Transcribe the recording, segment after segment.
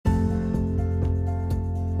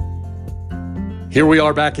Here we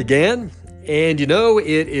are back again, and you know,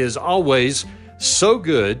 it is always so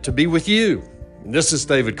good to be with you. This is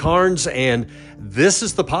David Carnes, and this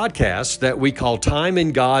is the podcast that we call Time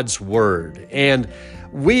in God's Word. And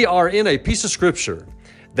we are in a piece of Scripture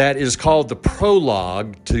that is called the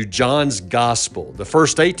prologue to John's Gospel, the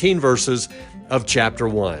first 18 verses of chapter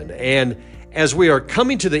 1. And as we are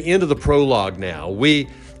coming to the end of the prologue now, we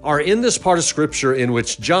are in this part of Scripture in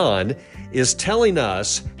which John is telling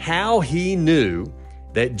us how he knew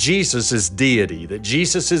that Jesus is deity, that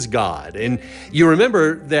Jesus is God. And you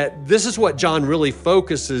remember that this is what John really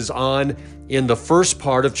focuses on in the first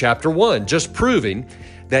part of chapter 1, just proving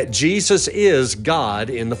that Jesus is God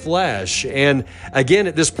in the flesh. And again,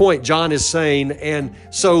 at this point, John is saying, and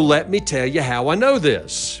so let me tell you how I know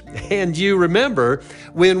this. And you remember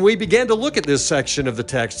when we began to look at this section of the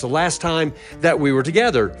text the last time that we were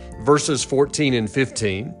together, verses 14 and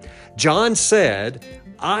 15, John said,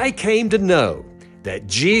 I came to know that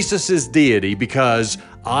Jesus is deity because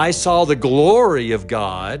I saw the glory of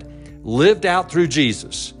God lived out through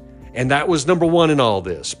Jesus. And that was number one in all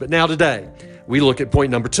this. But now today, we look at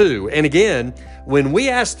point number 2. And again, when we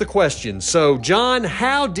ask the question, so John,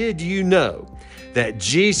 how did you know that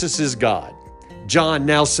Jesus is God? John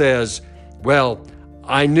now says, well,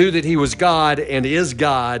 I knew that he was God and is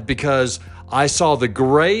God because I saw the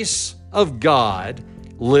grace of God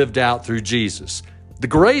lived out through Jesus. The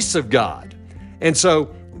grace of God. And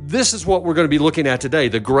so this is what we're going to be looking at today.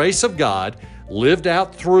 The grace of God lived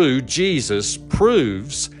out through Jesus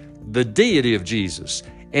proves the deity of Jesus.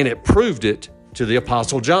 And it proved it to the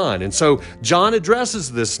Apostle John. And so John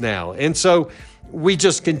addresses this now. And so we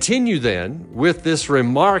just continue then with this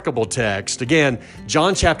remarkable text. Again,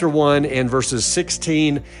 John chapter 1 and verses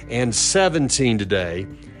 16 and 17 today.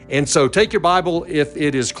 And so take your Bible, if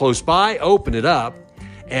it is close by, open it up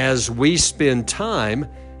as we spend time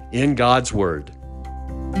in God's Word.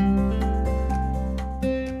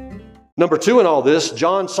 Number 2 in all this,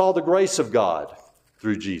 John saw the grace of God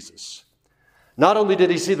through Jesus. Not only did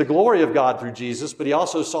he see the glory of God through Jesus, but he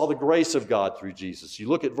also saw the grace of God through Jesus. You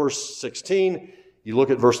look at verse 16, you look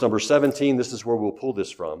at verse number 17, this is where we'll pull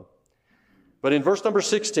this from. But in verse number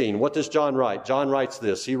 16, what does John write? John writes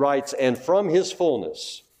this. He writes, and from his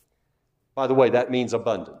fullness, by the way, that means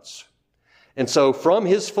abundance. And so from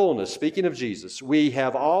his fullness, speaking of Jesus, we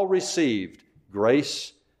have all received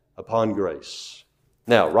grace upon grace.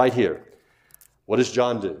 Now, right here, what does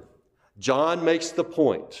John do? John makes the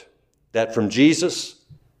point that from Jesus,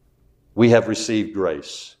 we have received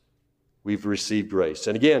grace. We've received grace.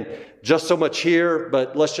 And again, just so much here,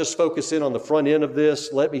 but let's just focus in on the front end of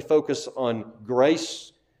this. Let me focus on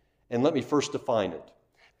grace, and let me first define it.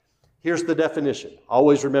 Here's the definition.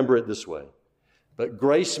 Always remember it this way. But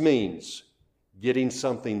grace means getting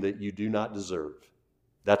something that you do not deserve.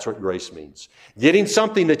 That's what grace means. Getting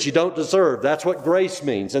something that you don't deserve. That's what grace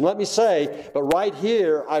means. And let me say, but right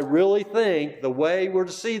here, I really think the way we're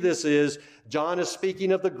to see this is John is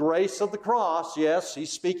speaking of the grace of the cross. Yes,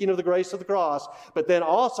 he's speaking of the grace of the cross. But then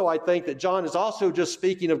also I think that John is also just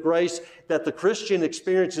speaking of grace that the Christian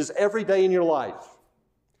experiences every day in your life.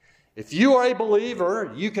 If you are a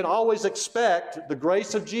believer, you can always expect the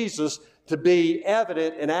grace of Jesus to be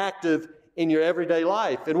evident and active in your everyday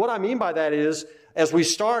life. And what I mean by that is, as we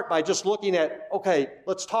start by just looking at, okay,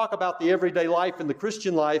 let's talk about the everyday life and the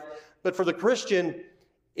Christian life. But for the Christian,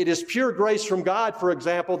 it is pure grace from God, for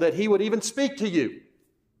example, that he would even speak to you.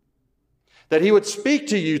 That he would speak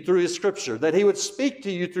to you through his Scripture. That he would speak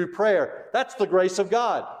to you through prayer. That's the grace of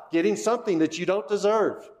God. Getting something that you don't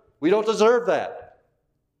deserve. We don't deserve that.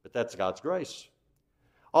 But that's God's grace.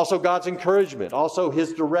 Also God's encouragement. Also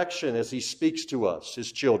his direction as he speaks to us,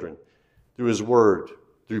 his children, through his word,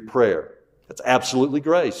 through prayer. That's absolutely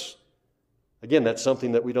grace. Again, that's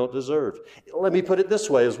something that we don't deserve. Let me put it this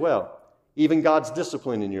way as well. Even God's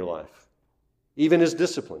discipline in your life. Even his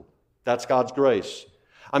discipline. That's God's grace.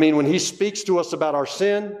 I mean, when he speaks to us about our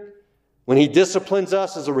sin, when he disciplines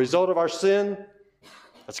us as a result of our sin,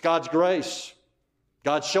 that's God's grace.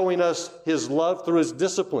 God's showing us his love through his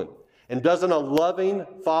discipline. And doesn't a loving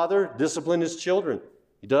father discipline his children?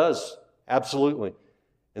 He does. Absolutely.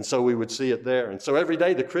 And so we would see it there. And so every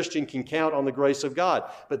day the Christian can count on the grace of God.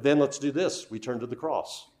 But then let's do this. We turn to the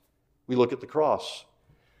cross. We look at the cross.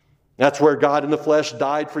 That's where God in the flesh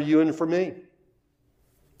died for you and for me.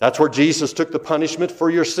 That's where Jesus took the punishment for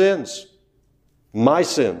your sins. My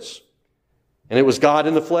sins. And it was God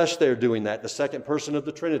in the flesh there doing that. The second person of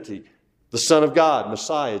the Trinity. The Son of God,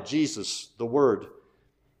 Messiah, Jesus, the Word.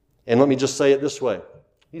 And let me just say it this way.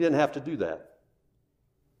 He didn't have to do that.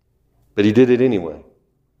 But he did it anyway.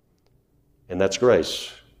 And that's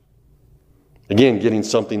grace. Again, getting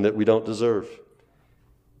something that we don't deserve.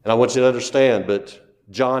 And I want you to understand, but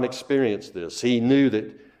John experienced this. He knew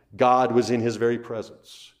that God was in his very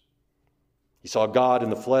presence. He saw God in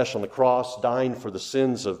the flesh on the cross, dying for the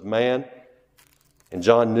sins of man. And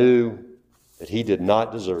John knew that he did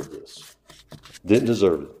not deserve this. Didn't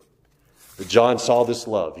deserve it. But John saw this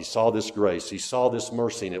love. He saw this grace. He saw this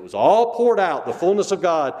mercy. And it was all poured out, the fullness of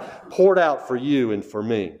God poured out for you and for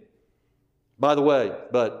me. By the way,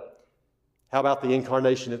 but how about the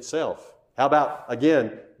incarnation itself? How about,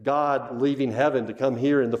 again, God leaving heaven to come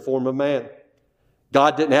here in the form of man?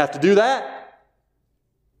 God didn't have to do that.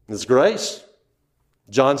 It's grace.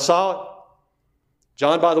 John saw it.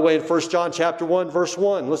 John, by the way, in 1 John chapter 1, verse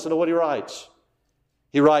 1, listen to what he writes.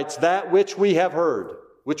 He writes, that which we have heard,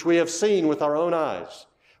 which we have seen with our own eyes,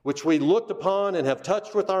 which we looked upon and have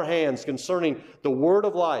touched with our hands concerning the word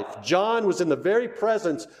of life. John was in the very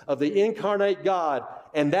presence of the incarnate God,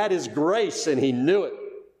 and that is grace, and he knew it.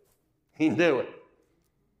 He knew it.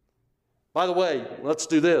 By the way, let's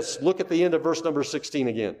do this. Look at the end of verse number 16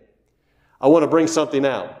 again. I want to bring something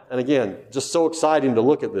out. And again, just so exciting to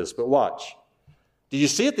look at this, but watch. Do you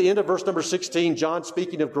see at the end of verse number 16, John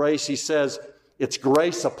speaking of grace, he says, it's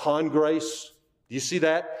grace upon grace. Do you see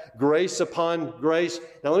that? Grace upon grace.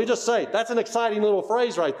 Now let me just say, that's an exciting little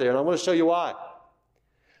phrase right there, and I want to show you why.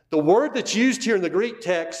 The word that's used here in the Greek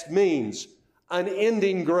text means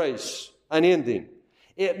unending grace, unending.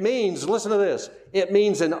 It means, listen to this, it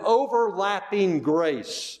means an overlapping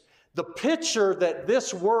grace. The picture that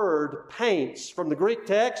this word paints from the Greek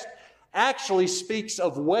text actually speaks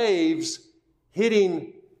of waves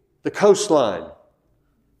hitting the coastline.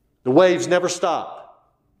 The waves never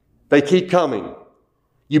stop. They keep coming.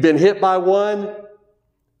 You've been hit by one,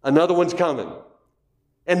 another one's coming.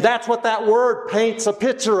 And that's what that word paints a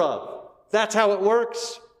picture of. That's how it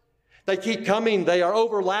works. They keep coming. They are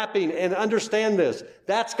overlapping. And understand this.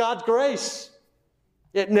 That's God's grace.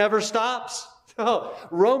 It never stops. Oh,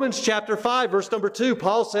 Romans chapter 5, verse number 2,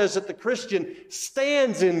 Paul says that the Christian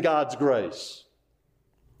stands in God's grace.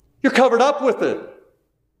 You're covered up with it.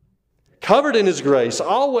 Covered in His grace,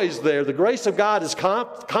 always there. The grace of God is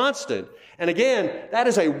constant. And again, that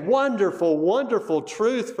is a wonderful, wonderful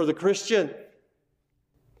truth for the Christian.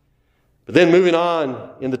 But then moving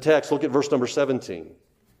on in the text, look at verse number 17.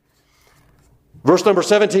 Verse number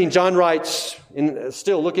 17, John writes,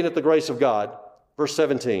 still looking at the grace of God, verse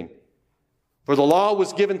 17. For the law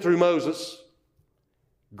was given through Moses,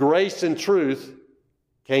 grace and truth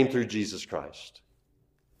came through Jesus Christ.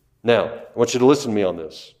 Now, I want you to listen to me on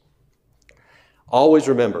this. Always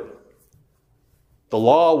remember, the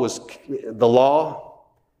law,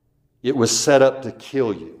 it was set up to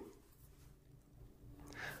kill you.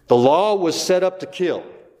 The law was set up to kill.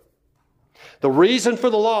 The reason for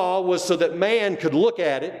the law was so that man could look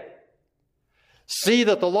at it, see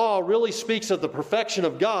that the law really speaks of the perfection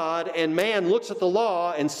of God, and man looks at the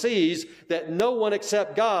law and sees that no one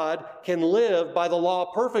except God can live by the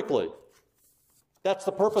law perfectly. That's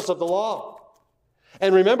the purpose of the law.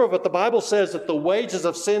 And remember what the Bible says, that the wages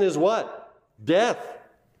of sin is what? Death.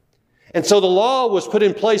 And so the law was put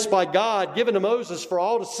in place by God, given to Moses for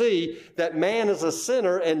all to see that man is a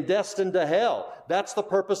sinner and destined to hell. That's the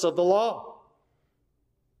purpose of the law.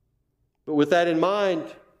 But with that in mind,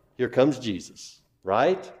 here comes Jesus,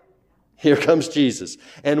 right? Here comes Jesus.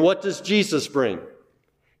 And what does Jesus bring?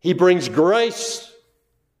 He brings grace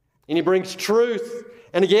and He brings truth.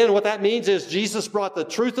 And again, what that means is Jesus brought the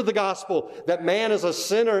truth of the gospel, that man is a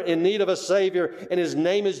sinner in need of a Savior, and His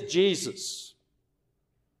name is Jesus.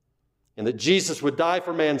 And that Jesus would die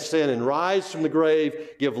for man's sin and rise from the grave,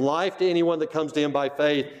 give life to anyone that comes to Him by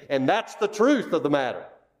faith. And that's the truth of the matter.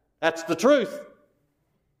 That's the truth.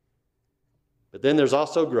 But then there's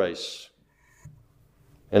also grace.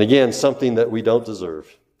 And again, something that we don't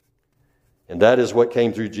deserve. And that is what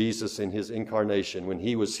came through Jesus in His incarnation. When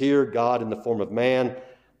He was here, God in the form of man,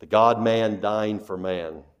 the God-man dying for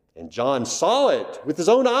man. And John saw it with his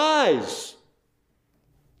own eyes.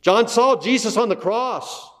 John saw Jesus on the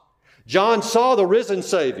cross. John saw the risen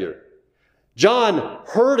Savior. John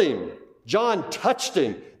heard Him. John touched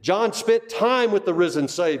Him. John spent time with the risen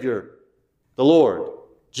Savior, the Lord,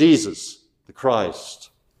 Jesus, the Christ.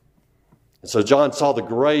 And so John saw the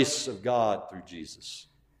grace of God through Jesus.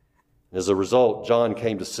 And as a result, John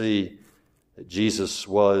came to see that Jesus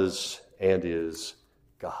was and is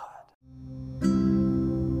God.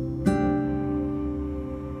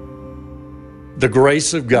 The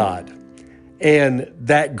grace of God. And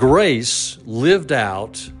that grace lived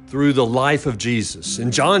out through the life of Jesus.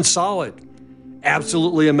 And John saw it.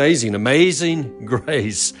 Absolutely amazing. Amazing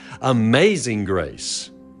grace. Amazing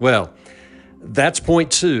grace. Well, That's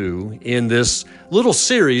point 2 in this little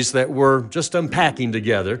series that we're just unpacking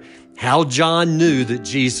together, how John knew that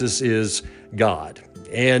Jesus is God.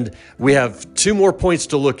 And we have 2 more points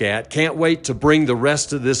to look at. Can't wait to bring the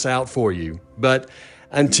rest of this out for you. But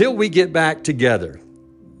until we get back together,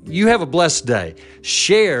 you have a blessed day.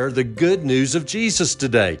 Share the good news of Jesus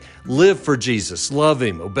today. Live for Jesus. Love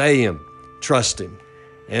Him. Obey Him. Trust Him.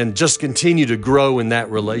 And just continue to grow in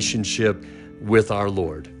that relationship with our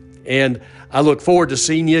Lord. And I look forward to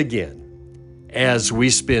seeing you again as we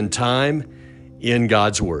spend time in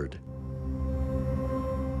God's Word.